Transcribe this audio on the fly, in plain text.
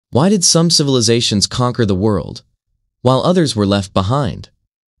Why did some civilizations conquer the world, while others were left behind?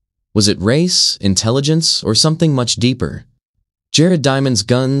 Was it race, intelligence, or something much deeper? Jared Diamond's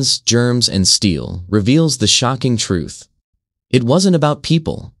Guns, Germs, and Steel reveals the shocking truth. It wasn't about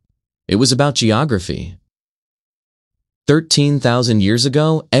people. It was about geography. 13,000 years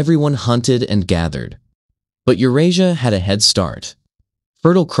ago, everyone hunted and gathered. But Eurasia had a head start.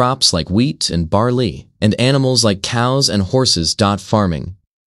 Fertile crops like wheat and barley, and animals like cows and horses.Farming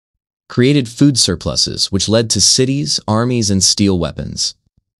created food surpluses, which led to cities, armies, and steel weapons.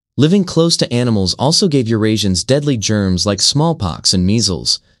 Living close to animals also gave Eurasians deadly germs like smallpox and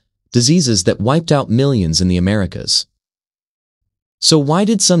measles, diseases that wiped out millions in the Americas. So why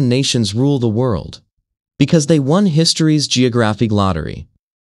did some nations rule the world? Because they won history's geographic lottery.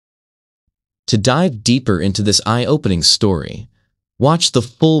 To dive deeper into this eye-opening story, watch the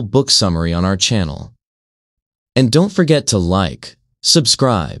full book summary on our channel. And don't forget to like,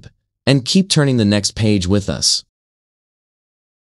 subscribe, and keep turning the next page with us.